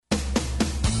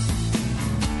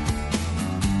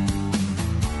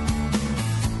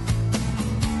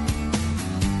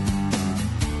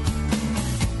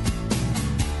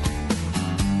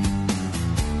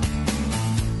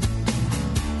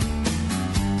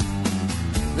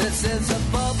This is a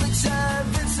public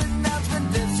service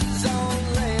announcement. This is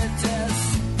only a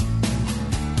test.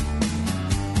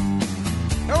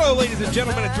 Hello, ladies and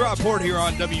gentlemen. It's Rob Port here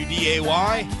on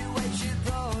WDAY.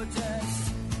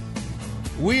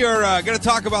 We are going to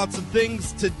talk about some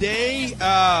things today.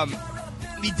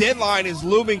 The deadline is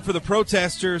looming for the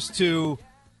protesters to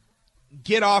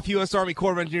get off U.S. Army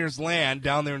Corps of Engineers land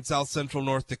down there in south central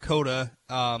North Dakota.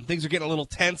 Things are getting a little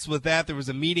tense with that. There was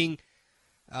a meeting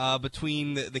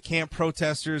between the camp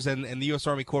protesters and the U.S.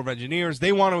 Army Corps of Engineers.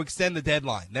 They want to extend the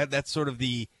deadline. That's sort of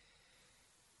the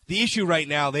issue right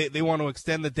now. They want to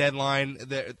extend the deadline.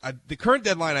 The current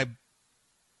deadline,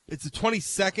 it's the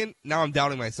 22nd. Now I'm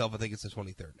doubting myself. I think it's the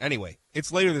 23rd. Anyway,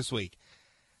 it's later this week.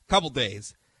 Couple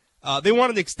days. They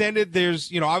wanted to extend it.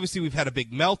 There's, obviously we've had a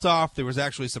big melt-off. There was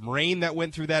actually some rain that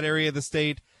went through that area of the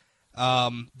state.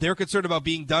 They're concerned about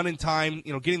being done in time,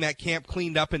 getting that camp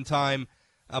cleaned up in time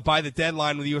by the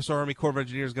deadline when the U.S. Army Corps of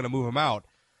Engineers is going to move them out.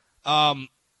 At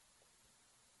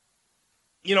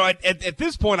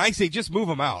this point, I say just move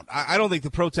them out. I don't think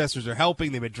the protesters are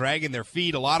helping. They've been dragging their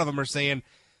feet. A lot of them are saying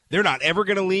they're not ever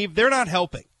going to leave. They're not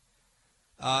helping.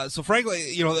 So frankly,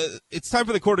 it's time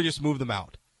for the Corps to just move them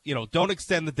out. Don't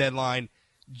extend the deadline.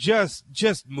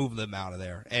 Just move them out of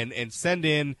there and send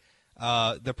in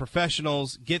the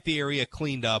professionals, get the area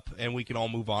cleaned up, and we can all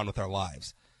move on with our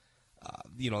lives.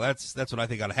 That's what I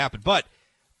think ought to happen. But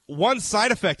one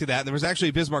side effect of that, there was actually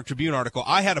a Bismarck Tribune article.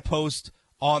 I had a post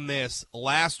on this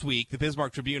last week. The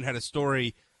Bismarck Tribune had a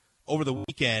story over the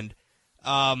weekend.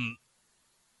 The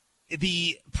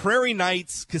Prairie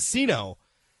Knights Casino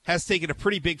has taken a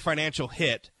pretty big financial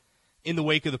hit in the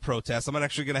wake of the protests. I'm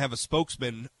actually going to have a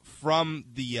spokesman from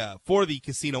for the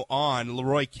casino on,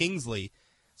 LaRoy Kingsley.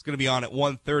 It's going to be on at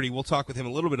 1:30. We'll talk with him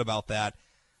a little bit about that.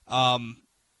 And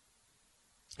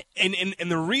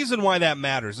the reason why that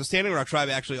matters, the Standing Rock Tribe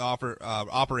actually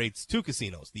operates two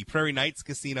casinos. The Prairie Knights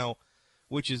Casino,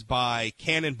 which is by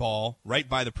Cannonball, right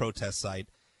by the protest site,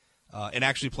 and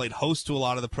actually played host to a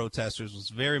lot of the protesters, was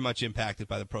very much impacted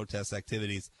by the protest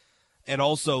activities. And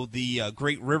also the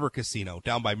Great River Casino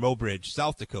down by Mobridge,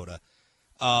 South Dakota.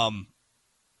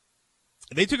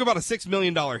 They took about a $6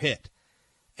 million hit.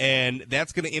 And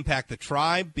that's going to impact the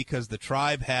tribe because the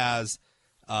tribe has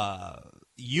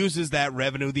uses that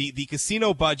revenue. The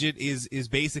casino budget is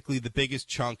basically the biggest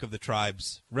chunk of the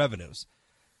tribe's revenues.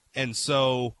 And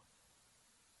so,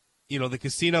 the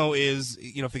casino is,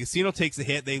 if the casino takes a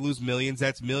hit, they lose millions.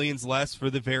 That's millions less for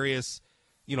the various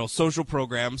social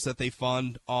programs that they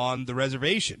fund on the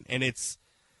reservation. And it's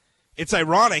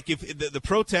ironic if the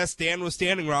protests stand with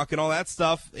Standing Rock and all that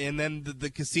stuff, and then the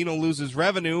casino loses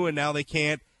revenue, and now they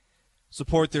can't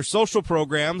support their social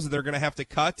programs. They're going to have to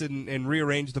cut and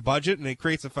rearrange the budget, and it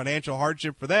creates a financial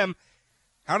hardship for them.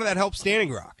 How did that help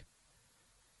Standing Rock?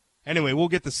 Anyway, we'll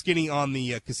get the skinny on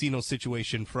the casino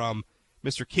situation from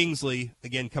Mr. Kingsley,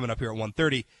 again, coming up here at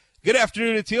 1:30. Good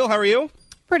afternoon, Atil. How are you?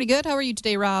 Pretty good. How are you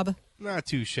today, Rob? Not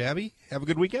too shabby. Have a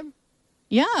good weekend?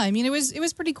 Yeah, it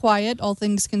was pretty quiet, all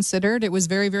things considered. It was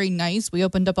very, very nice. We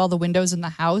opened up all the windows in the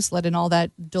house, let in all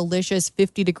that delicious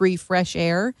 50-degree fresh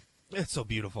air. It's so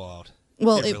beautiful out.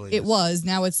 Well, it was.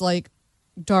 Now it's like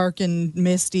dark and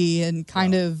misty and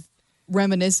kind of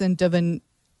reminiscent of an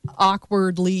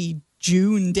awkwardly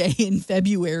June day in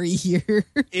February here.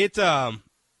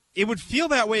 It would feel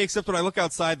that way, except when I look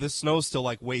outside, the snow's still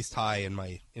like waist high in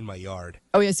my yard.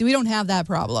 Oh yeah, see, we don't have that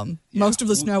problem. Yeah. Most of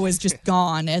the snow is just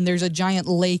gone, and there's a giant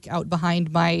lake out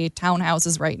behind my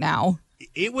townhouses right now.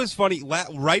 It was funny.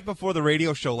 Right before the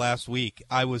radio show last week,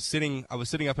 I was sitting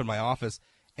up in my office,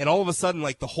 and all of a sudden,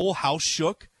 like the whole house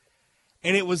shook,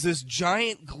 and it was this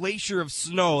giant glacier of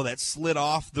snow that slid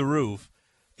off the roof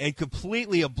and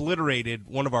completely obliterated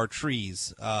one of our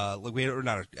trees. I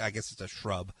guess it's a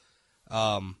shrub.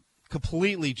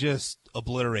 Completely just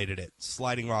obliterated it,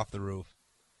 sliding off the roof.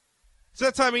 It's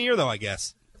that time of year, though, I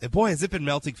guess. And boy, has it been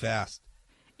melting fast.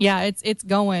 Yeah, it's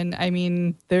going.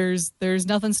 There's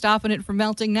nothing stopping it from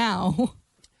melting now.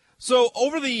 So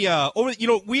we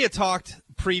had talked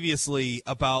previously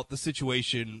about the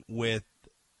situation with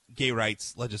gay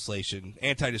rights legislation,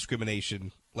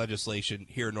 anti-discrimination legislation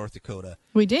here in North Dakota.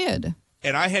 We did.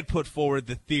 And I had put forward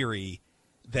the theory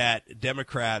that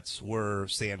Democrats were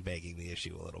sandbagging the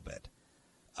issue a little bit.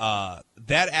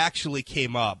 That actually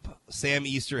came up. Sam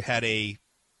Easter had a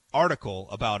article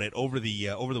about it over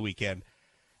the weekend,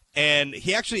 and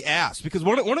he actually asked, because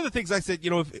one of the things I said,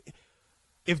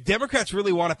 if Democrats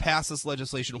really want to pass this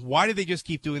legislation, why do they just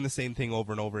keep doing the same thing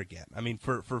over and over again? I mean,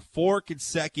 for 4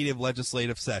 consecutive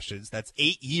legislative sessions, that's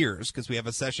 8 years, because we have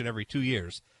a session every 2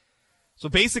 years. So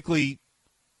basically,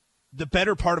 the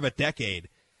better part of a decade,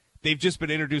 They've just been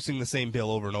introducing the same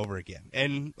bill over and over again.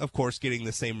 And, of course, getting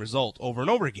the same result over and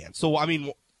over again. So, I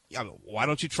mean, why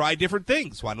don't you try different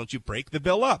things? Why don't you break the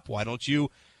bill up? Why don't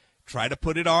you try to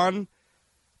put it on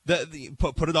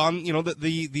put it on, you know, the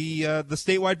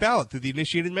statewide ballot through the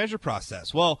initiated measure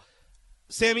process? Well,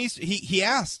 Sam East, he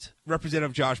asked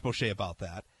Representative Josh Boucher about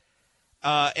that.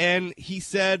 And he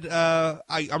said,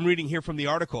 I'm reading here from the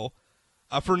article,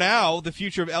 for now, the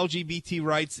future of LGBT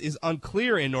rights is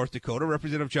unclear in North Dakota.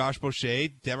 Representative Josh Boucher,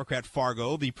 Democrat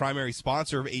Fargo, the primary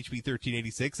sponsor of HB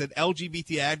 1386, said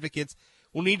LGBT advocates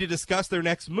will need to discuss their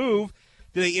next move.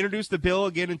 Do they introduce the bill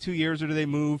again in 2 years, or do they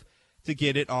move to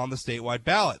get it on the statewide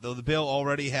ballot? Though the bill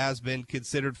already has been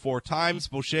considered 4 times,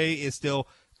 Boucher is still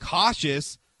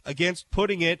cautious against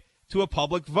putting it to a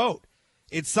public vote.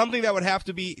 It's something that would have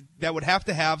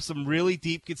to have some really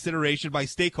deep consideration by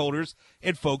stakeholders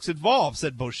and folks involved,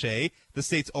 said Boucher, the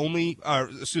state's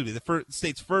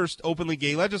state's first openly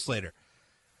gay legislator.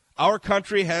 Our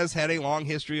country has had a long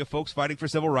history of folks fighting for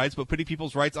civil rights, but putting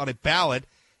people's rights on a ballot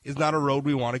is not a road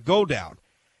we want to go down.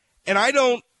 And I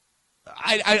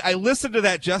listen to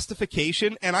that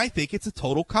justification, and I think it's a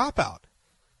total cop-out.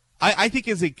 I think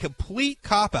it's a complete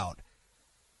cop-out.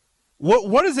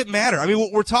 What does it matter? I mean,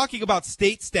 we're talking about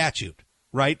state statute,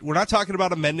 right? We're not talking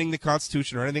about amending the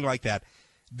Constitution or anything like that.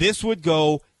 This would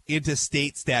go into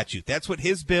state statute. That's what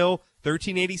his bill,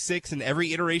 1386, and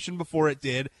every iteration before it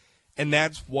did, and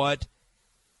that's what,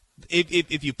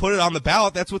 if you put it on the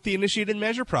ballot, that's what the initiated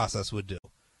measure process would do,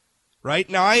 right?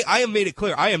 Now, I have made it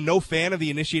clear, I am no fan of the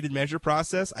initiated measure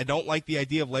process. I don't like the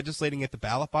idea of legislating at the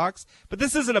ballot box, but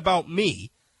this isn't about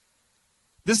me.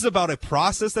 This is about a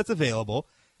process that's available.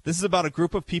 This is about a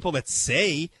group of people that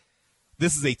say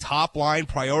this is a top-line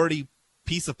priority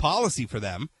piece of policy for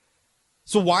them.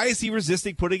 So why is he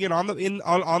resisting putting it on the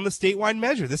statewide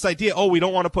measure? This idea, we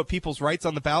don't want to put people's rights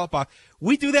on the ballot box.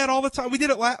 We do that all the time. We did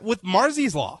it with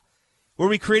Marzy's Law, where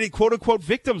we created quote-unquote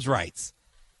victims' rights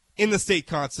in the state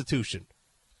constitution.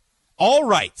 All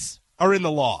rights are in the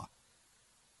law.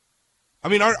 I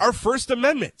mean, our First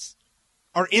Amendments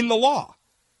are in the law,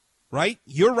 right?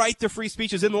 Your right to free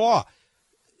speech is in the law.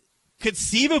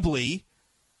 Conceivably,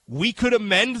 we could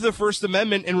amend the First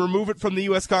Amendment and remove it from the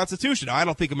U.S. Constitution. Now, I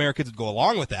don't think Americans would go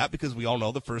along with that because we all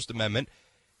know the First Amendment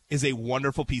is a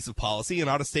wonderful piece of policy and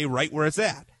ought to stay right where it's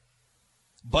at.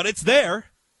 But it's there.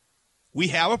 We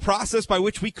have a process by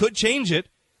which we could change it.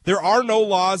 There are no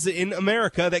laws in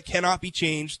America that cannot be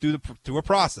changed through a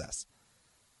process.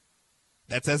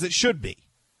 That's as it should be.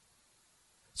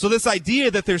 So this idea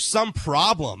that there's some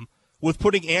problem with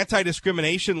putting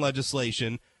anti-discrimination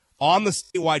legislation on the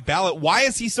statewide ballot, why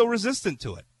is he so resistant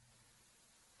to it?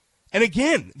 And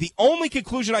again, the only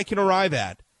conclusion I can arrive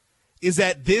at is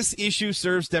that this issue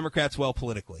serves Democrats well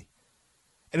politically.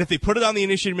 And if they put it on the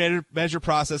initiated measure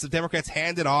process, if Democrats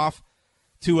hand it off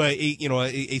to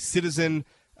a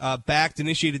citizen-backed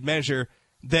initiated measure,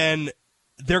 then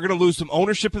they're going to lose some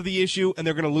ownership of the issue, and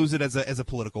they're going to lose it as a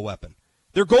political weapon.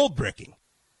 They're goldbricking.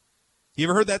 You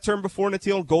ever heard that term before,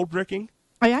 Natil? Goldbricking?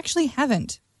 I actually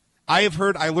haven't.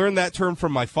 I learned that term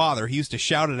from my father. He used to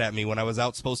shout it at me when I was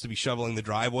out supposed to be shoveling the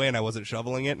driveway and I wasn't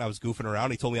shoveling it and I was goofing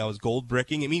around. He told me I was gold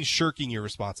bricking. It means shirking your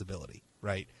responsibility,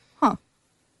 right? Huh.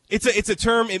 It's a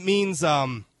term. It means,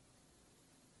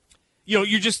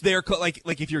 you're just there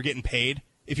like if you're getting paid.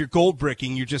 If you're gold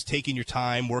bricking, you're just taking your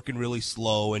time, working really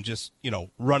slow and just,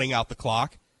 running out the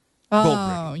clock.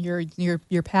 Oh,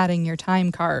 you're padding your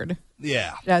time card.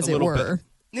 Yeah. As it were. Bit.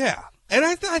 Yeah. And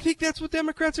I think that's what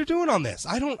Democrats are doing on this.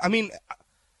 I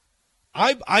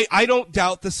don't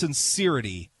doubt the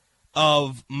sincerity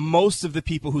of most of the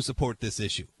people who support this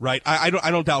issue, right? I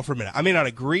don't doubt for a minute. I may not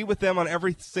agree with them on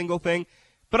every single thing,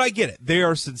 but I get it. They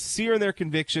are sincere in their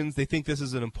convictions. They think this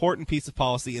is an important piece of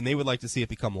policy, and they would like to see it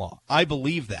become law. I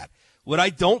believe that. What I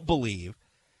don't believe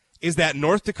is that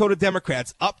North Dakota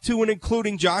Democrats, up to and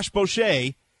including Josh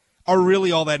Boucher, are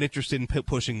really all that interested in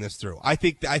pushing this through. I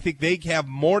think they have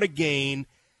more to gain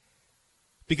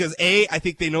because A, I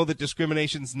think they know that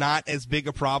discrimination's not as big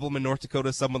a problem in North Dakota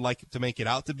as some would like to make it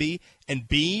out to be, and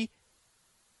B,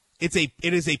 it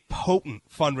is a potent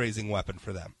fundraising weapon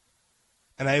for them,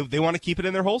 and they want to keep it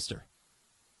in their holster.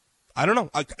 I don't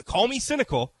know. Call me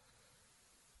cynical,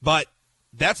 but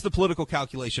that's the political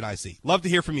calculation I see. Love to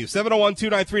hear from you.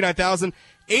 701-293-9000,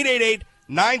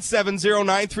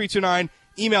 888-970-9329.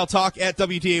 Email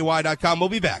talk@WDAY.com. We'll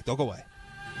be back. Don't go away.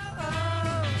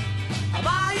 I'll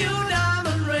buy you a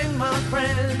diamond ring, my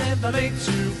friend, if that makes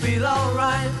you feel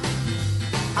alright.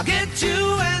 I'll get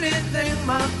you anything,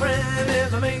 my friend,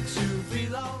 if it makes you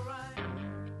feel alright.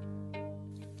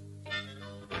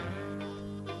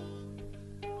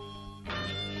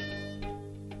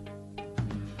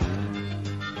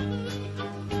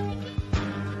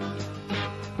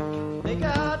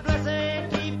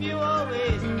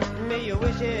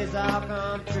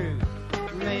 truth.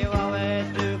 May you always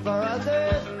do for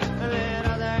others, let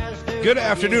others do Good for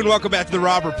afternoon. you. Welcome back to the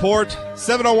Rob Report.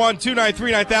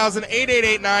 701-293-9000,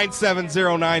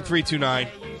 888-970-9329.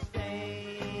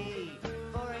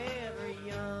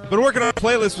 Been working on a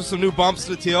playlist with some new bumps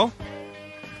to Teal.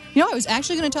 You know, I was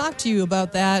actually going to talk to you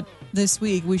about that this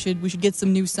week. We should get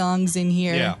some new songs in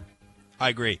here. Yeah, I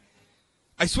agree.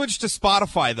 I switched to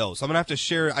Spotify though, so I'm gonna have to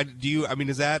share. Is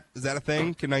that a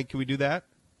thing? Can we do that?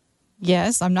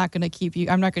 Yes, I'm not going to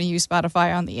use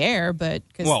Spotify on the air, but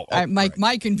because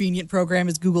my convenient program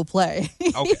is Google Play.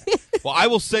 Okay. Well, I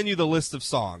will send you the list of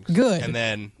songs. Good. And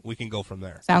then we can go from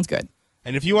there. Sounds good.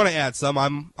 And if you want to add some,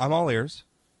 I'm all ears.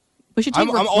 We should take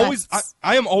requests.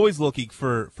 I am always looking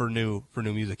for new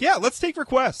music. Yeah, let's take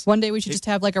requests. One day we should just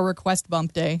have like a request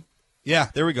bump day. Yeah,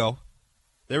 there we go.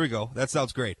 That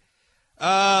sounds great.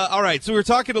 All right, so we were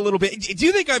talking a little bit. Do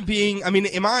you think am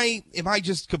I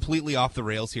just completely off the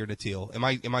rails here, Natil? Am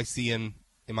I seeing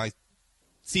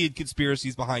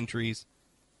conspiracies behind trees?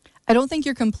 I don't think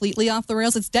you're completely off the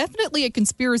rails. It's definitely a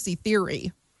conspiracy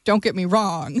theory. Don't get me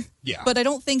wrong. Yeah. But I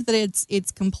don't think that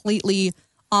it's completely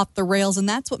off the rails, and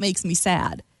that's what makes me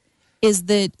sad. Is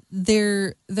that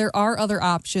there are other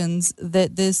options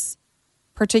that this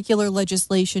particular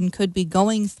legislation could be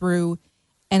going through,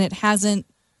 and it hasn't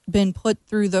been put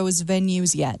through those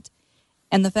venues yet.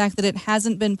 And the fact that it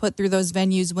hasn't been put through those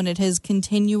venues when it has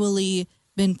continually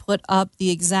been put up the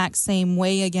exact same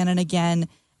way again and again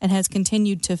and has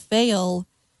continued to fail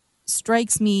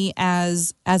strikes me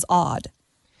as odd.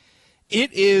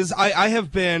 It is. I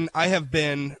have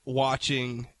been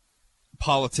watching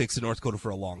politics in North Dakota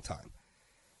for a long time,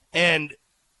 and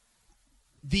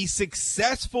the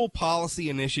successful policy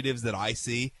initiatives that I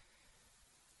see,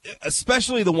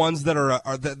 especially the ones that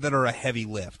are a heavy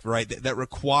lift, right? That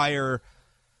require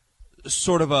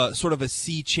sort of a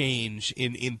sea change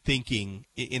in thinking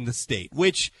in the state,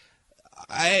 which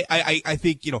I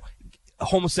think,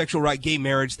 homosexual right, gay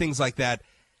marriage, things like that.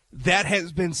 That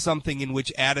has been something in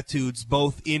which attitudes,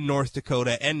 both in North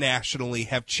Dakota and nationally,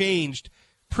 have changed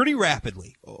pretty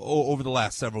rapidly over the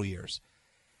last several years.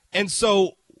 And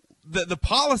so the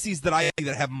policies that I think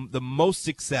that have the most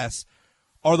success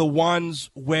are the ones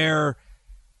where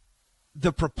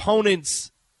the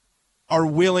proponents are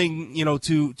willing,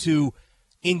 to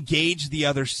engage the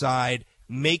other side,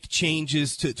 make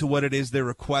changes to what it is they're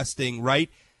requesting, right?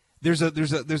 There's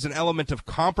an element of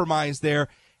compromise there.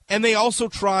 And they also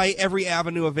try every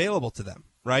avenue available to them,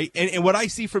 right? And what I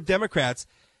see from Democrats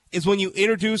is when you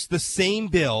introduce the same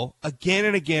bill again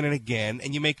and again and again,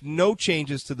 and you make no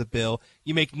changes to the bill,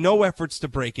 you make no efforts to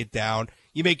break it down,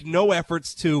 you make no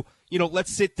efforts to,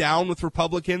 let's sit down with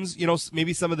Republicans,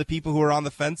 maybe some of the people who are on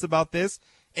the fence about this,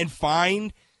 and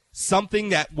find something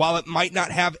that, while it might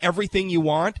not have everything you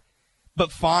want,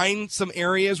 but find some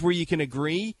areas where you can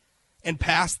agree and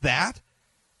pass that.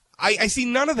 I see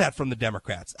none of that from the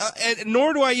Democrats, and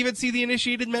nor do I even see the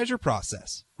initiated measure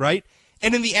process, right?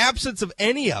 And in the absence of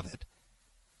any of it,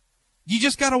 you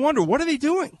just got to wonder, what are they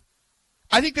doing?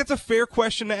 I think that's a fair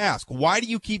question to ask. Why do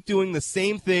you keep doing the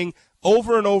same thing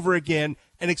over and over again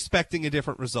and expecting a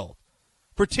different result?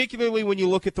 Particularly when you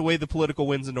look at the way the political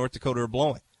winds in North Dakota are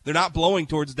blowing. They're not blowing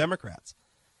towards Democrats.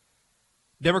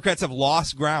 Democrats have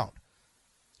lost ground.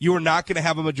 You are not going to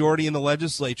have a majority in the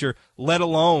legislature, let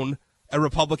alone a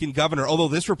Republican governor, although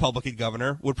this Republican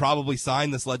governor would probably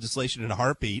sign this legislation in a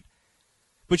heartbeat.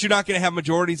 But you're not going to have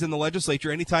majorities in the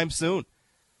legislature anytime soon.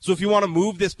 So if you want to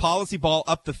move this policy ball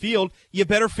up the field, you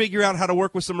better figure out how to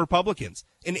work with some Republicans.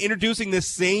 And introducing this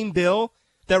same bill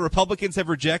that Republicans have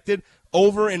rejected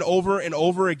over and over and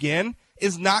over again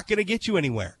is not going to get you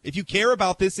anywhere. If you care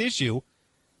about this issue,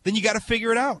 then you got to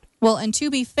figure it out. Well, and to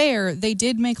be fair, they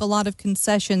did make a lot of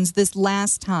concessions this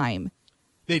last time.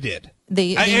 They did.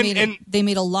 They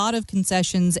made a lot of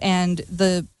concessions, and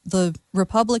the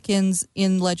Republicans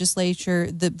in legislature,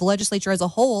 the legislature as a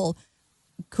whole,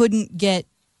 couldn't get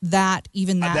that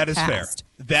that is passed.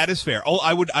 Fair. That is fair. Oh,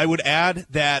 I would add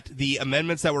that the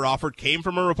amendments that were offered came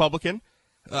from a Republican,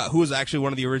 who was actually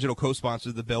one of the original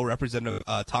co-sponsors of the bill, Representative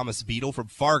Thomas Beadle from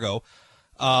Fargo.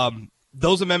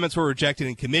 Those amendments were rejected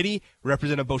in committee.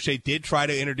 Representative Boucher did try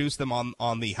to introduce them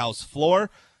on the House floor,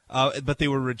 but they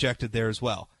were rejected there as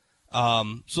well.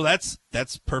 So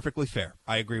that's perfectly fair.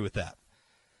 I agree with that.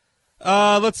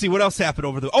 Let's see what else happened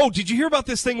over the. Oh, did you hear about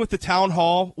this thing with the town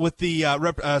hall with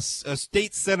the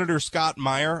State Senator Scott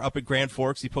Meyer up at Grand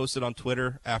Forks? He posted on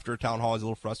Twitter after a town hall. He's a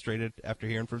little frustrated after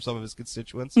hearing from some of his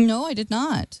constituents. No, I did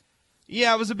not.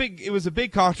 Yeah, it was a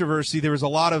big controversy. There was a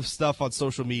lot of stuff on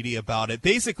social media about it.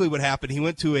 Basically, what happened? He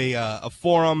went to a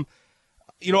forum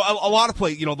a lot of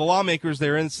the lawmakers,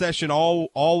 they're in session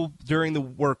all during the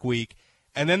work week,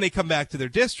 and then they come back to their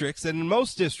districts. And in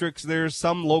most districts, there's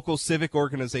some local civic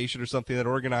organization or something that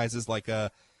organizes like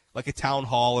a town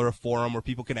hall or a forum where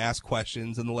people can ask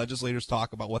questions and the legislators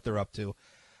talk about what they're up to.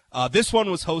 This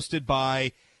one was hosted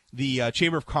by the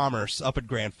Chamber of Commerce up at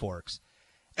Grand Forks.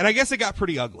 And I guess it got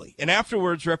pretty ugly. And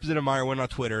afterwards, Representative Meyer went on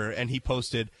Twitter and he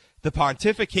posted, "The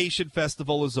Pontification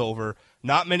Festival is over.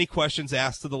 Not many questions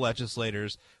asked to the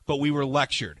legislators, but we were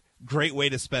lectured. Great way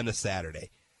to spend a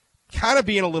Saturday." Kind of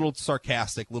being a little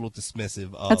sarcastic, a little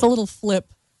dismissive. That's a little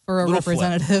flip for a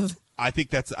representative. Flip. I think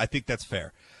that's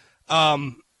fair.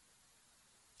 It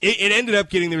ended up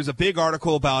there was a big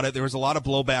article about it. There was a lot of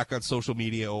blowback on social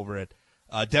media over it.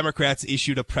 Democrats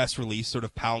issued a press release, sort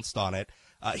of pounced on it.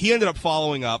 He ended up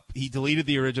following up. He deleted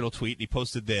the original tweet, and he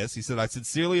posted this. He said, I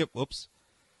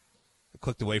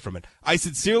clicked away from it. "I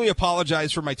sincerely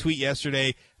apologize for my tweet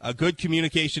yesterday. Good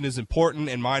communication is important,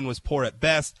 and mine was poor at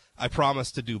best. I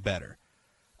promise to do better."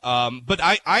 But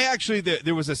I actually,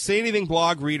 there was a Say Anything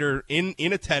blog reader in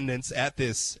attendance at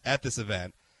this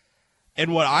event.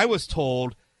 And what I was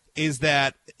told is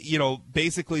that,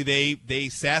 basically they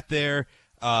sat there.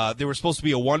 There was supposed to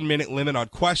be a 1-minute limit on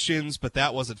questions, but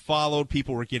that wasn't followed.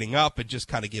 People were getting up and just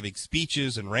kind of giving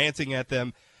speeches and ranting at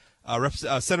them.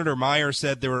 Senator Meyer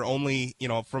said there were only,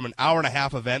 from an hour and a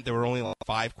half event, there were only like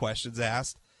 5 questions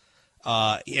asked.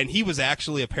 And he was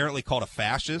actually apparently called a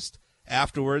fascist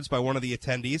afterwards by one of the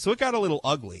attendees. So it got a little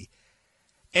ugly.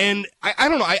 And I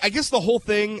don't know. I guess the whole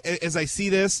thing, as I see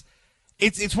this,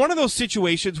 it's one of those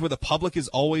situations where the public is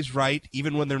always right,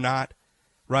 even when they're not.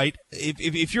 Right?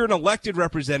 If you're an elected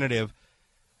representative,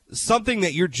 something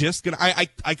that you're just going to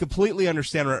 – I completely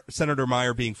understand Senator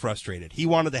Meyer being frustrated. He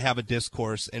wanted to have a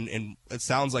discourse, and it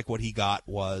sounds like what he got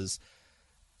was,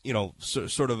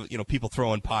 sort of people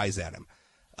throwing pies at him.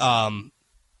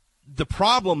 The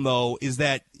problem, though, is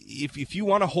that if you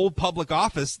want to hold public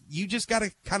office, you just got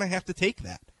to kind of have to take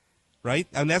that, right?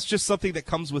 And that's just something that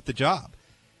comes with the job.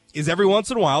 Is every once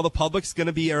in a while the public's going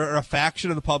to be, or a faction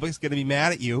of the public's going to be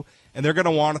mad at you, and they're going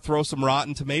to want to throw some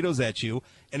rotten tomatoes at you.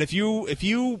 And if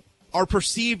you are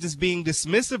perceived as being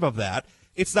dismissive of that,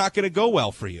 it's not going to go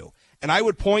well for you. And I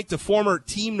would point to former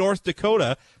Team North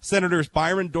Dakota Senators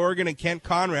Byron Dorgan and Kent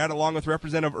Conrad, along with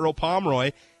Representative Earl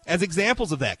Pomeroy, as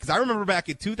examples of that. Because I remember back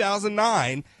in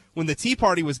 2009, when the Tea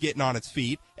Party was getting on its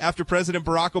feet after President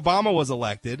Barack Obama was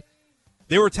elected,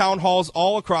 there were town halls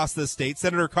all across the state.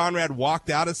 Senator Conrad walked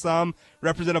out of some.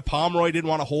 Representative Pomeroy didn't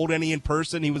want to hold any in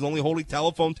person. He was only holding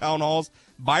telephone town halls.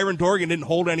 Byron Dorgan didn't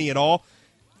hold any at all.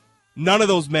 None of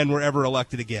those men were ever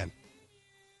elected again.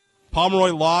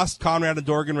 Pomeroy lost. Conrad and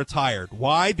Dorgan retired.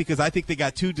 Why? Because I think they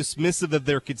got too dismissive of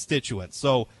their constituents.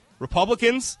 So,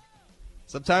 Republicans,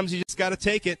 sometimes you just got to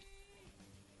take it.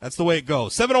 That's the way it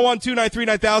goes.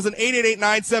 701-293-9000,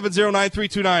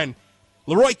 888-970-9329.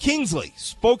 LaRoy Kingsley,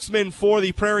 spokesman for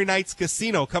the Prairie Knights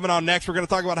Casino, coming on next. We're going to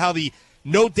talk about how the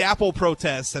no DAPL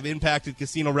protests have impacted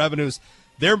casino revenues.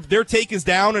 Their take is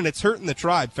down, and it's hurting the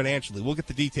tribe financially. We'll get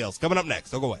the details coming up next.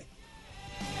 Don't go away.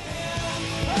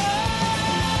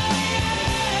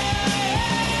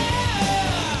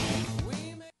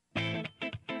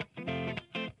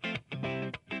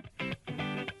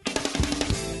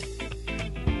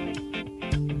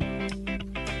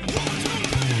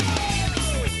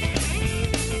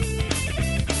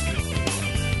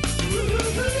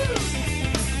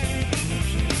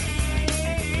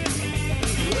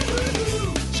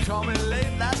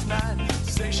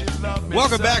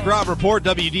 Welcome back, Rob Report,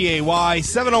 WDAY,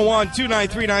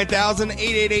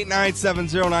 701-293-9000,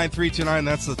 888-970-9329.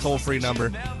 That's the toll-free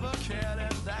number.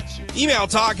 Email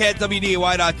talk at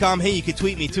WDAY.com. Hey, you can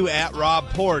tweet me, too, at Rob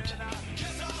Port.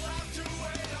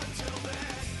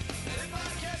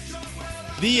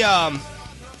 The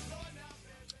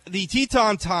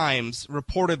Teton Times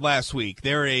reported last week.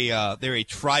 They're a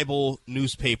tribal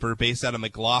newspaper based out of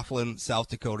McLaughlin, South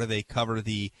Dakota. They cover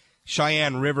the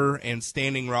Cheyenne River and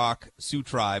Standing Rock Sioux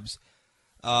tribes.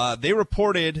 They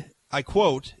reported, I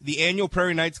quote, "The annual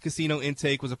Prairie Knights Casino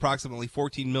intake was approximately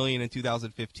 $14 million in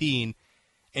 2015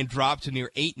 and dropped to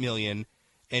near $8 million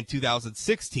in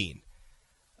 2016.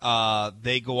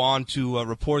 They go on to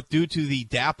report, due to the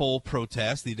DAPL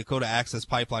protest, the Dakota Access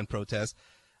Pipeline protest,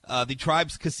 the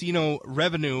tribe's casino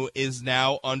revenue is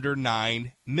now under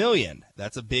 $9 million.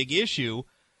 That's a big issue.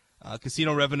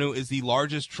 Casino revenue is the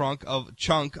largest chunk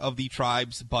of the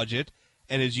tribe's budget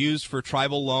and is used for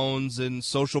tribal loans and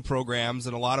social programs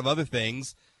and a lot of other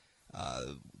things.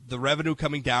 The revenue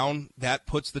coming down, that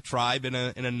puts the tribe in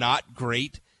a not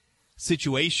great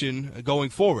situation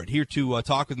going forward. Here to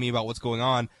talk with me about what's going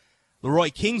on,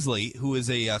 LaRoy Kingsley, who is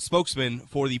a spokesman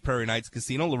for the Prairie Knights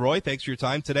Casino. LaRoy, thanks for your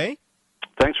time today.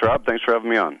 Thanks, Rob. Thanks for having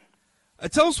me on.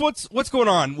 Tell us what's going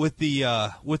on with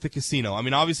the casino. I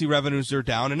mean, obviously revenues are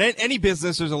down, and any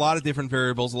business there's a lot of different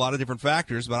variables, a lot of different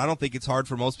factors. But I don't think it's hard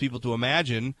for most people to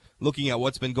imagine, looking at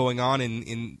what's been going on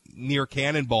in near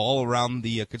Cannonball around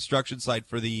the construction site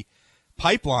for the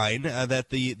pipeline, that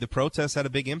the protests had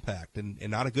a big impact and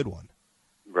not a good one.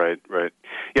 Right.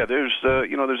 Yeah, there's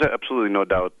absolutely no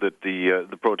doubt that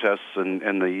the protests and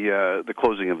the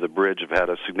closing of the bridge have had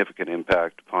a significant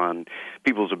impact upon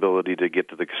people's ability to get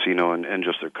to the casino and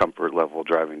just their comfort level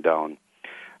driving down.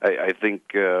 I think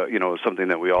something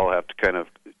that we all have to kind of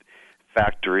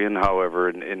factor in. However,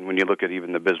 and when you look at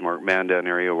even the Bismarck-Mandan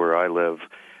area where I live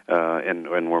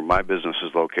and where my business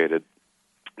is located,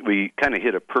 we kind of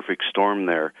hit a perfect storm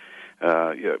there.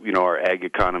 Our ag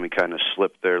economy kind of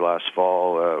slipped there last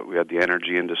fall. We had the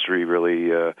energy industry really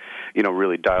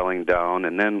dialing down,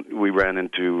 and then we ran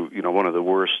into one of the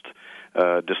worst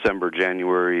December,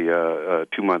 January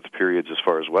 2-month periods as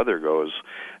far as weather goes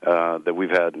that we've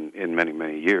had in many,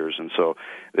 many years. And so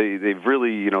they've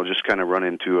really just kind of run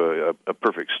into a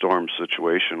perfect storm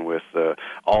situation with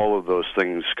all of those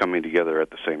things coming together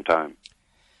at the same time.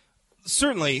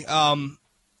 Certainly.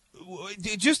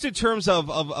 Just in terms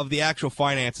of the actual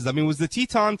finances, I mean, was the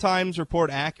Teton Times report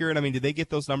accurate? I mean, did they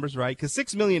get those numbers right? Because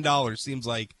 $6 million seems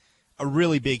like a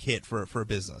really big hit for a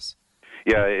business.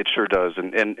 Yeah, it sure does.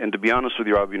 And to be honest with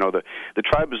you, Rob, the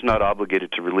tribe is not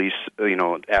obligated to release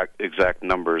exact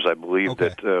numbers. I believe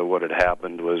that what had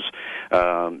happened was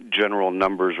general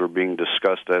numbers were being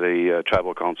discussed at a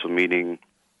tribal council meeting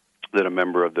that a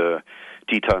member of the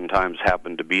Teton Times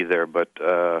happened to be there, but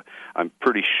I'm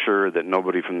pretty sure that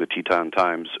nobody from the Teton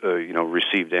Times,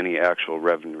 received any actual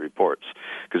revenue reports,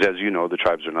 because as you know, the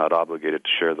tribes are not obligated to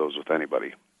share those with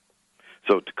anybody.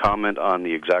 So to comment on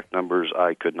the exact numbers,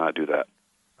 I could not do that.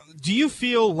 Do you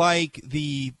feel like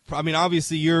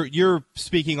obviously you're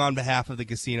speaking on behalf of the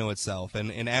casino itself,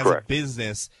 and as Correct. a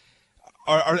business,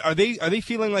 are they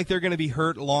feeling like they're going to be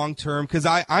hurt long term? Because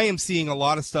I am seeing a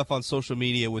lot of stuff on social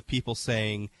media with people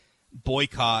saying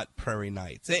boycott Prairie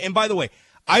Knights. And by the way,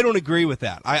 I don't agree with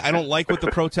that. I don't like what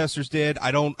the protesters did.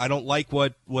 I don't like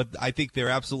what I think they're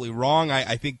absolutely wrong.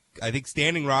 I think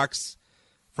Standing Rock's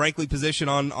frankly position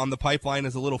on the pipeline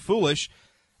is a little foolish.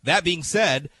 That being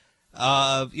said,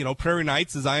 Prairie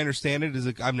Knights, as I understand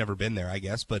it, I've never been there, I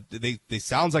guess, but they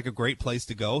sounds like a great place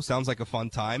to go. Sounds like a fun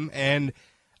time. And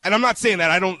I'm not saying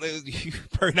that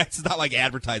Prairie Knights is not like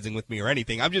advertising with me or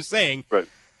anything. I'm just saying, right.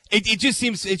 It just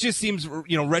seems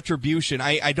retribution.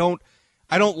 I don't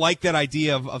like that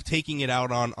idea of taking it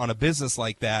out on a business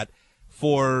like that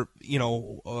for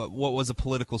what was a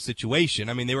political situation.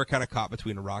 I mean, they were kind of caught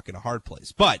between a rock and a hard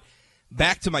place. But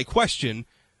back to my question,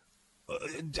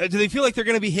 do they feel like they're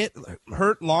going to be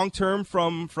hurt long term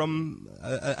from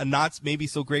a not maybe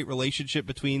so great relationship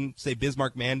between, say,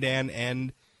 Bismarck-Mandan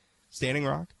and Standing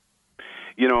Rock?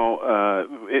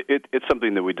 It's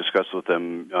something that we discuss with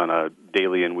them on a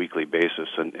daily and weekly basis,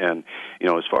 and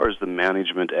as far as the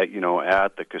management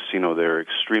at the casino, they're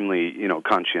extremely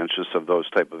conscientious of those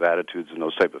type of attitudes and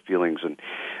those type of feelings, and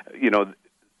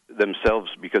themselves,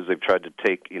 because they've tried to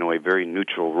take a very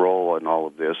neutral role in all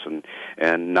of this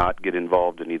and not get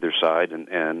involved in either side,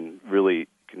 and really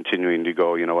continuing to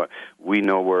go, we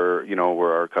know where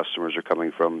our customers are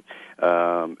coming from.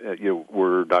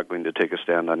 We're not going to take a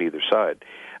stand on either side.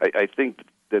 I think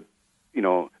that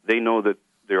they know that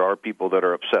there are people that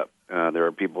are upset. There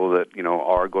are people that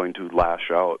are going to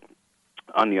lash out.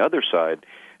 On the other side,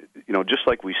 just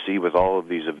like we see with all of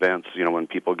these events, when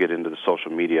people get into the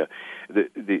social media,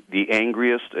 the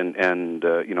angriest and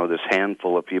this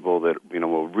handful of people that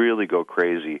will really go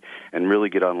crazy and really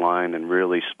get online and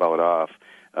really spout off.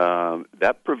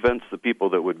 That prevents the people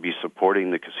that would be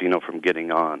supporting the casino from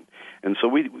getting on. And so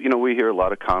we hear a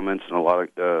lot of comments and a lot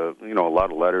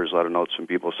of letters, a lot of notes from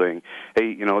people saying,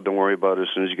 hey, don't worry about it. As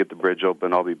soon as you get the bridge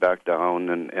open, I'll be back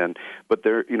down. But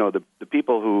they're, the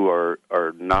people who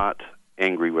are not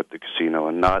angry with the casino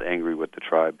and not angry with the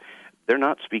tribe, they're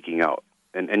not speaking out.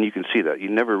 And you can see that. You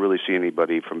never really see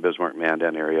anybody from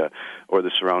Bismarck-Mandan area or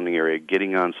the surrounding area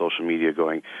getting on social media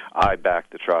going, I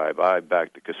back the tribe, I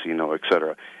back the casino,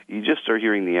 etc. You just are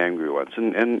hearing the angry ones.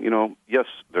 And yes,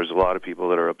 there's a lot of people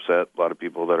that are upset, a lot of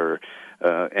people that are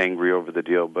angry over the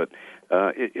deal, but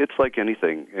it's like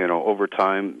anything. Over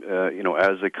time,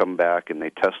 as they come back and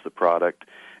they test the product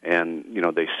and,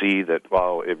 they see that,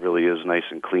 wow, it really is nice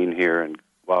and clean here, and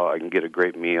wow, I can get a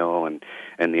great meal, and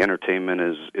the entertainment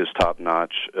is top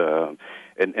notch.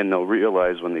 and they'll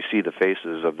realize when they see the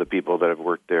faces of the people that have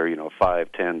worked there,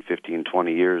 5, 10, 15,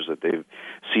 20 years that they've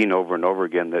seen over and over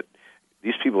again, that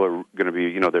these people are going to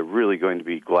be, they're really going to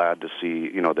be glad to see,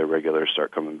 their regulars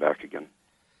start coming back again.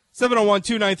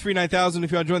 701-293-9000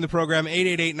 if you want to join the program,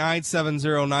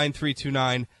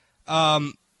 888-970-9329.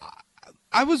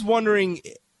 I was wondering,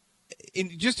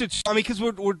 because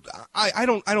I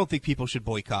don't think people should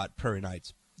boycott Prairie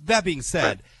Nights. That being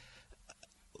said,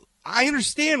 right. I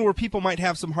understand where people might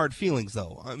have some hard feelings,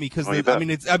 though, because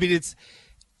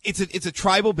it's a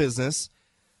tribal business.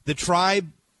 The tribe,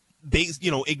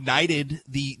 ignited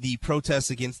the protests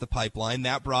against the pipeline.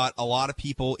 That brought a lot of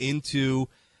people into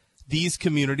these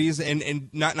communities, and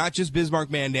not just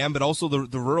Bismarck-Mandan, but also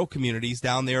the rural communities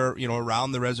down there,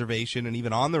 around the reservation and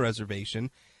even on the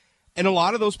reservation. And a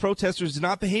lot of those protesters did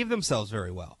not behave themselves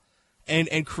very well,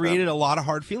 and created a lot of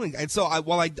hard feelings. And so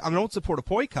while I don't support a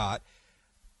boycott,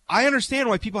 I understand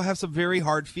why people have some very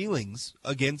hard feelings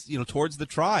against, towards the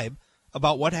tribe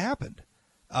about what happened.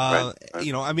 Right.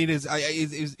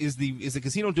 Is the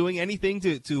casino doing anything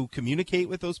to communicate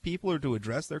with those people or to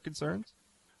address their concerns?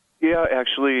 Yeah,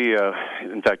 actually,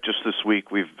 in fact, just this week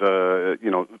we've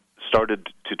started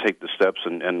to take the steps,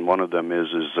 and one of them is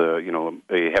a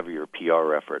heavier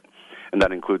PR effort, and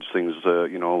that includes things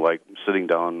like sitting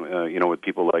down with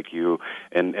people like you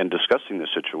and discussing the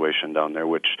situation down there,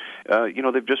 which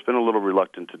they've just been a little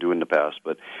reluctant to do in the past.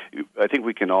 But I think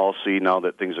we can all see now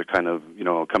that things are kind of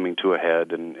coming to a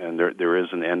head, and there is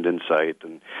an end in sight,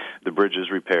 and the bridge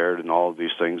is repaired, and all of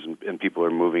these things, and people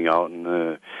are moving out, and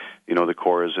the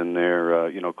Corps is in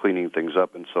there, cleaning things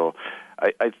up. And so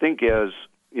I think as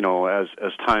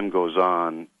time goes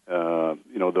on,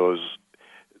 those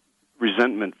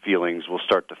resentment feelings will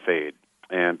start to fade,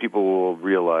 and people will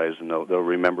realize, and they'll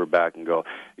remember back and go,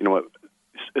 what,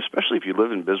 especially if you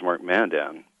live in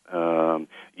Bismarck-Mandan,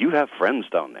 you have friends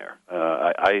down there.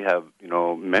 I have,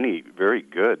 many very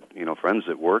good, friends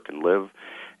that work and live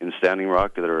in Standing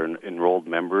Rock that are enrolled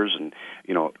members, and,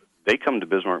 they come to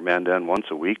Bismarck-Mandan once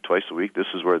a week, twice a week. This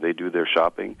is where they do their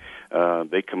shopping.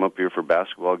 They come up here for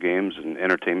basketball games and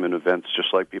entertainment events,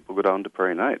 just like people go down to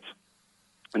Prairie Nights.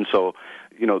 And so,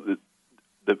 the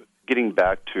getting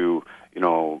back to,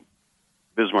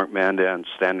 Bismarck-Mandan,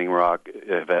 Standing Rock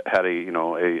have had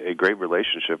a great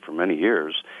relationship for many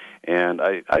years, and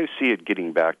I see it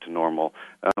getting back to normal,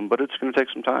 but it's going to take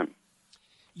some time.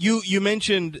 You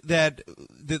mentioned that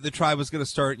the tribe was going to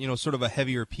start, sort of a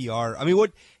heavier PR.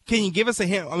 What can you give us a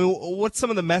hint? What's some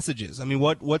of the messages?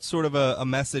 What sort of a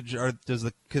message does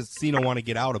the casino want to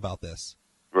get out about this?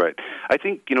 Right. I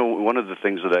think, one of the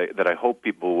things that I hope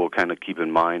people will kind of keep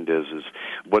in mind is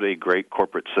what a great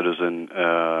corporate citizen,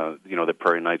 that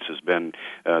Prairie Nights has been.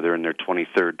 They're in their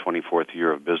 23rd, 24th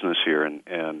year of business here,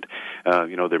 and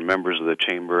they're members of the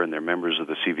Chamber, and they're members of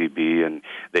the CVB, and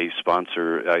they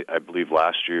sponsor, I believe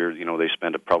last year, they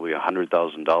spent probably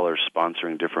 $100,000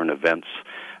 sponsoring different events,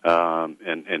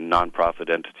 and nonprofit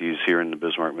entities here in the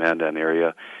Bismarck-Mandan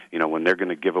area. When they're going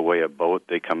to give away a boat,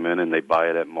 they come in and they buy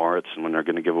it at Moritz, and when they're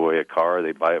going to give away a car,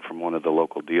 they buy it from one of the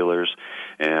local dealers.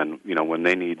 And when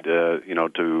they need, they're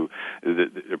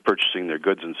purchasing their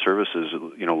goods and services.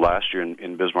 Last year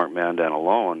in Bismarck-Mandan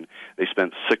alone, they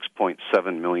spent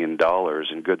 $6.7 million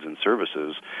in goods and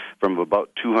services from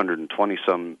about 220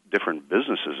 some different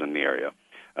businesses in the area.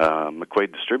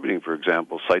 McQuaid Distributing, for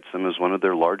example, cites them as one of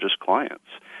their largest clients.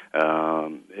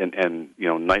 And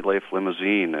Nightlife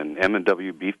Limousine and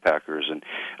M&W Beef Packers and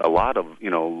a lot of,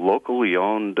 locally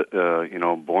owned,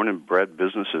 born and bred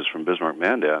businesses from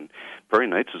Bismarck-Mandan. Prairie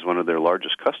Nights is one of their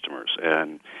largest customers.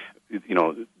 And,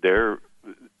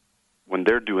 when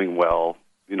they're doing well,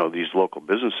 these local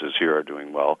businesses here are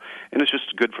doing well, and it's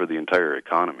just good for the entire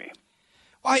economy.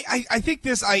 I think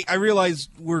this. I realize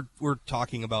we're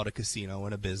talking about a casino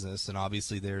and a business, and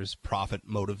obviously there's profit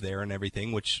motive there and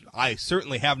everything, which I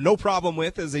certainly have no problem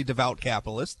with as a devout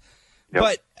capitalist. Yep.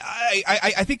 But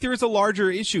I think there is a larger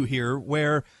issue here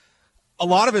where a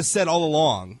lot of us said all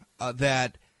along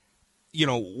that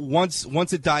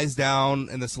once it dies down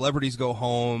and the celebrities go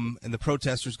home and the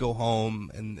protesters go home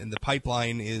and the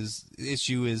pipeline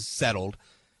issue is settled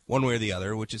one way or the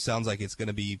other, which it sounds like it's going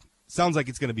to be. Sounds like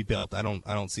it's going to be built. I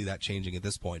don't see that changing at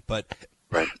this point. But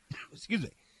right. Excuse me.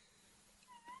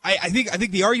 I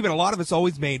think the argument a lot of us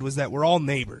always made was that we're all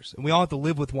neighbors and we all have to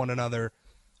live with one another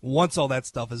once all that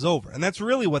stuff is over. And that's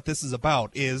really what this is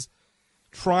about, is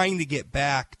trying to get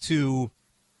back to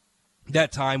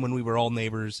that time when we were all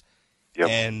neighbors. Yep.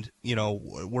 And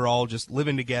we're all just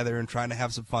living together and trying to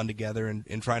have some fun together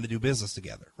and trying to do business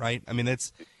together, right?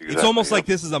 It's almost like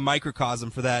this is a microcosm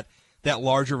for that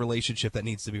larger relationship that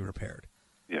needs to be repaired.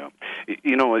 Yeah.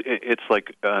 It's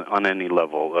like on any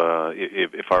level.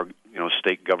 If our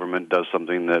state government does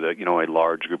something that a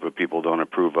large group of people don't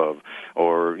approve of,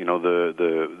 or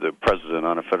the president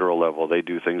on a federal level, they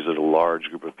do things that a large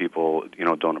group of people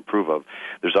don't approve of.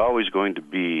 There's always going to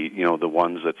be the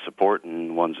ones that support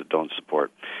and ones that don't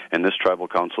support. And this tribal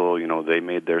council, they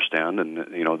made their stand, and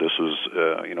this was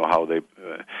how they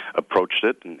approached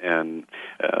it, and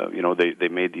they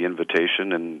made the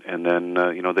invitation, and then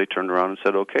they turned around and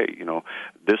said, okay,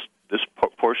 this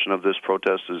portion of this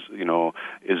protest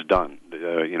is done.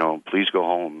 Please go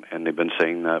home. And they've been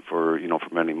saying that for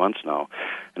many months now.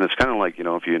 And it's kind of like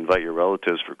if you invite your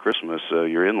relatives for Christmas,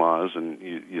 your in-laws, and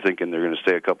you're thinking they're going to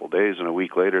stay a couple days, and a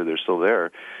week later they're still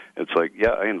there. It's like,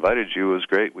 yeah, I invited you. It was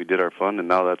great. We did our fun, and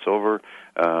now that's over.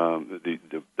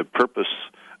 The purpose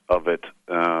of it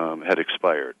had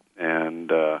expired, and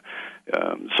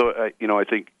so I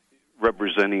think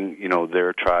representing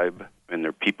their tribe and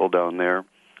their people down there.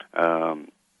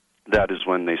 That is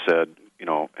when they said,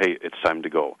 hey, it's time to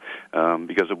go,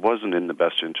 because it wasn't in the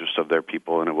best interest of their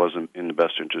people, and it wasn't in the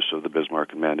best interest of the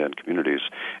Bismarck and Mandan communities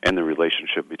and the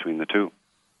relationship between the two.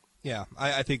 Yeah,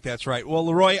 I think that's right. Well,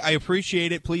 LaRoy, I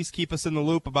appreciate it. Please keep us in the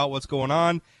loop about what's going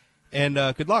on, and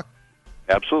good luck.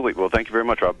 Absolutely. Well, thank you very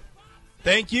much, Rob.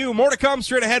 Thank you. More to come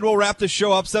straight ahead. We'll wrap this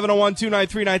show up.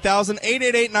 701-293-9000,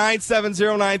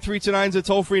 888-970-9329 is a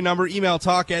toll-free number. Email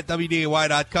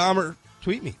talk@wday.com or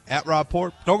tweet me at Rob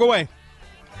Port. Don't go away.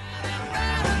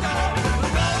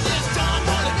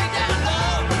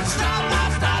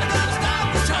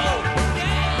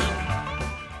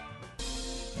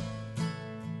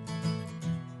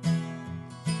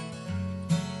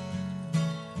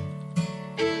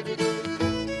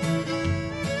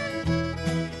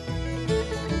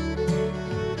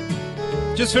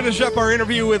 Just finished up our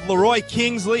interview with LaRoy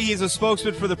Kingsley. He's a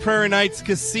spokesman for the Prairie Knights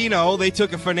Casino. They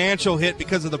took a financial hit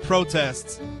because of the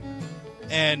protests.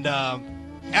 And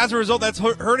as a result, that's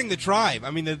hurting the tribe. I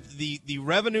mean, the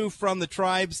revenue from the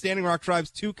tribe, Standing Rock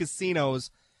tribes, to casinos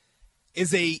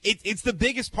is it's the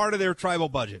biggest part of their tribal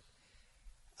budget.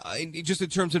 Just in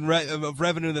terms of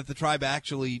revenue that the tribe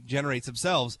actually generates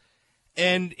themselves.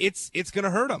 And it's going to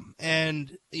hurt them.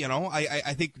 And,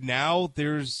 I think now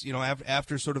there's,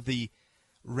 after sort of the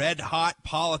red-hot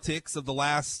politics of the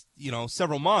last,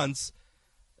 several months,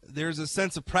 there's a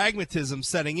sense of pragmatism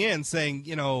setting in, saying,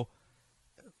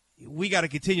 we got to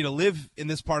continue to live in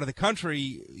this part of the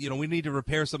country. We need to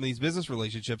repair some of these business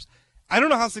relationships. I don't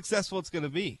know how successful it's going to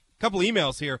be. A couple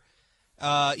emails here.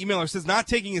 Emailer says, not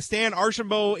taking a stand,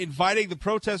 Archambault inviting the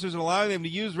protesters and allowing them to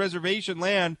use reservation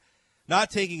land, not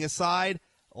taking a side,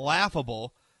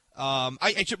 laughable.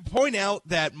 I should point out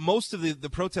that most of the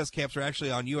protest camps are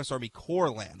actually on U.S. Army Corps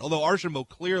land, although Archambault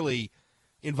clearly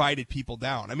invited people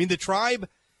down. I mean, the tribal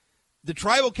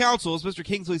council, as Mr.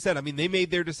 Kingsley said, they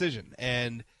made their decision.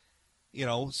 And,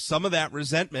 some of that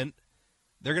resentment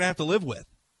they're going to have to live with.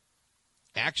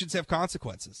 Actions have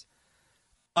consequences.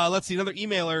 Let's see, another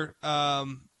emailer.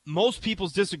 Most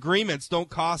people's disagreements don't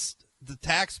cost the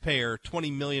taxpayer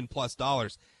 $20 million plus.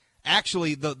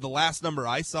 Actually, the last number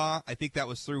I saw, I think that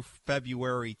was through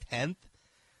February 10th,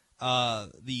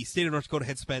 the state of North Dakota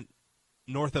had spent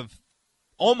north of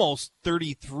almost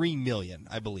 $33 million,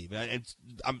 I believe.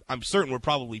 I'm certain we're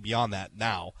probably beyond that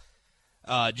now,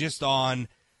 just on,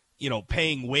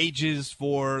 paying wages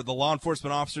for the law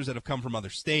enforcement officers that have come from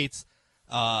other states,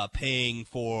 paying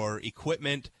for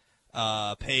equipment,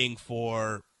 paying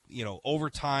for,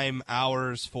 overtime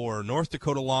hours for North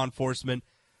Dakota law enforcement.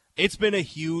 It's been a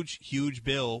huge, huge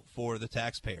bill for the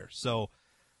taxpayer. So,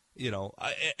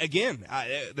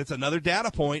 that's another data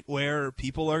point where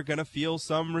people are going to feel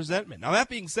some resentment. Now, that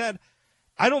being said,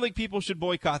 I don't think people should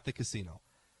boycott the casino.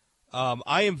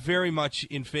 I am very much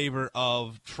in favor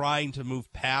of trying to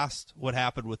move past what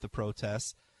happened with the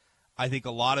protests. I think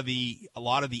a lot of the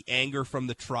anger from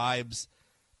the tribes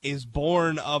is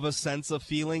born of a sense of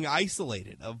feeling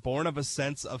isolated, born of a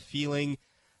sense of feeling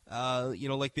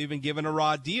like they've been given a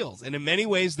raw deals. And in many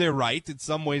ways they're right. In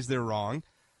some ways they're wrong.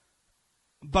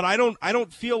 But I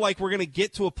don't feel like we're going to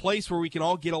get to a place where we can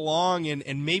all get along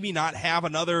and maybe not have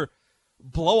another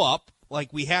blow up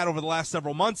like we had over the last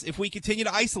several months if we continue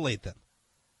to isolate them.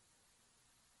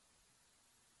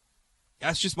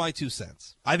 That's just my 2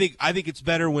 cents. I think it's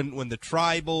better when the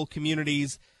tribal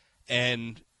communities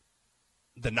and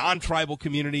the non-tribal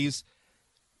communities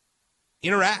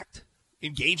interact,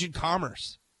 engage in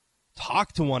commerce,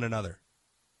 talk to one another,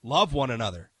 love one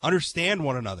another, understand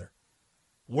one another,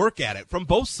 work at it from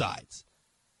both sides.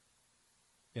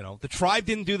 The tribe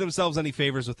didn't do themselves any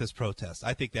favors with this protest.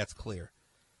 I think that's clear.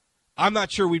 I'm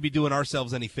not sure we'd be doing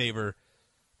ourselves any favor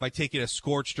by taking a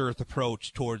scorched earth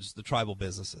approach towards the tribal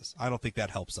businesses. I don't think that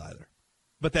helps either.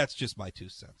 But that's just my 2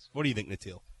 cents. What do you think,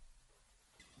 Natil?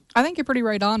 I think you're pretty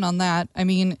right on that. I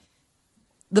mean,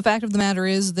 the fact of the matter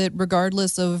is that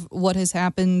regardless of what has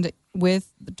happened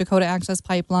with the Dakota Access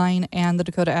Pipeline and the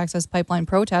Dakota Access Pipeline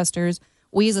protesters,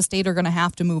 we as a state are going to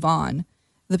have to move on.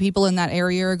 The people in that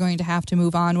area are going to have to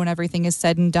move on when everything is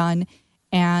said and done,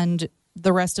 and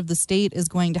the rest of the state is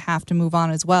going to have to move on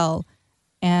as well.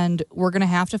 And we're going to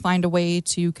have to find a way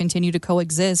to continue to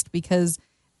coexist, because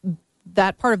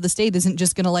that part of the state isn't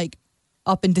just going to like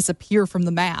up and disappear from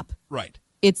the map. Right.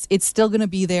 It's still going to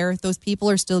be there. Those people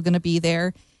are still going to be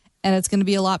there. And it's going to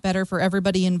be a lot better for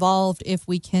everybody involved if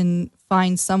we can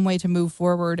find some way to move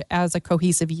forward as a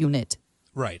cohesive unit.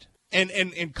 Right.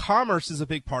 And commerce is a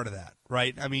big part of that,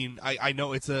 right? I mean, I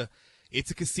know it's a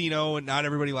casino, and not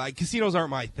everybody casinos aren't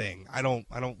my thing. I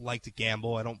don't like to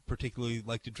gamble. I don't particularly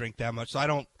like to drink that much,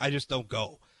 so I just don't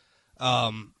go.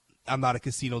 I'm not a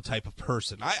casino type of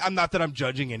person. I'm not that I'm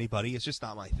judging anybody. It's just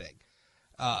not my thing.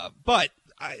 But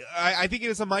I think it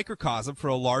is a microcosm for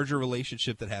a larger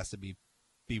relationship that has to be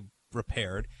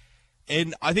repaired.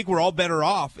 And I think we're all better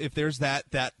off if there's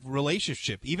that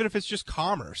relationship, even if it's just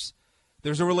commerce.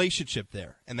 There's a relationship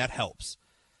there, and that helps.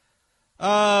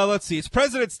 Let's see. It's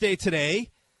President's Day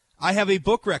today. I have a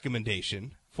book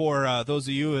recommendation for those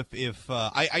of you.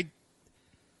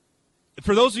 For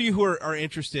those of you who are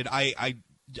interested, I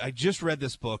just read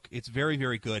this book. It's very,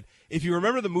 very good. If you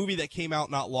remember the movie that came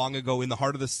out not long ago, In the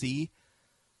Heart of the Sea,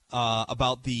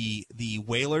 about the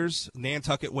whalers,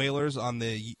 Nantucket whalers on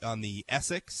the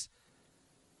Essex.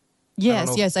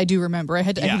 Yes, I do remember. I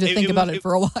had to think about it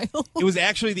for a while. It was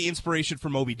actually the inspiration for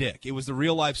Moby Dick. It was the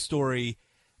real life story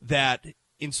that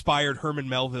inspired Herman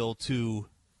Melville to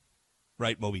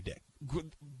write Moby Dick.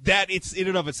 That it's in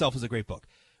and of itself is a great book.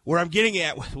 Where I'm getting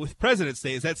at with President's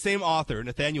Day is that same author,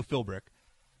 Nathaniel Philbrick,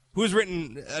 who has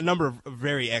written a number of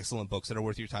very excellent books that are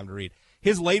worth your time to read.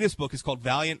 His latest book is called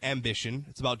Valiant Ambition.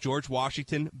 It's about George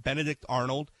Washington, Benedict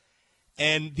Arnold,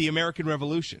 and the American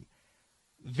Revolution.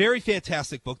 Very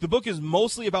fantastic book. The book is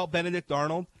mostly about Benedict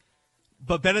Arnold,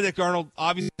 but Benedict Arnold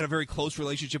obviously had a very close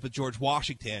relationship with George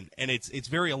Washington, and it's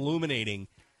very illuminating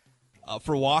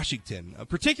for Washington.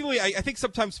 Particularly, I think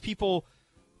sometimes people,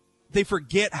 they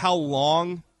forget how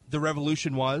long the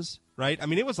Revolution was, right? I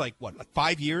mean, it was like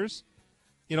 5 years?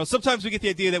 You know, sometimes we get the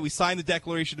idea that we signed the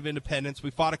Declaration of Independence,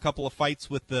 we fought a couple of fights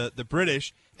with the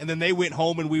British, and then they went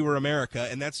home and we were America,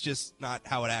 and that's just not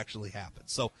how it actually happened.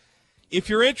 So if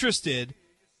you're interested,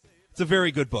 it's a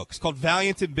very good book. It's called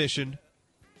Valiant Ambition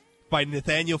by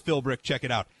Nathaniel Philbrick. Check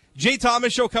it out. Jay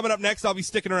Thomas Show coming up next. I'll be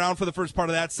sticking around for the first part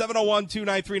of that.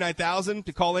 701-293-9000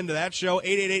 to call into that show.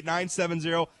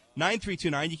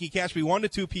 888-970-9329. You can catch me 1 to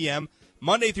 2 p.m.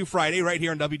 Monday through Friday right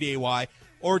here on WDAY,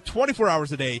 or 24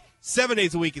 hours a day, 7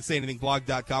 days a week at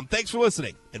sayanythingblog.com. Thanks for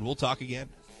listening, and we'll talk again.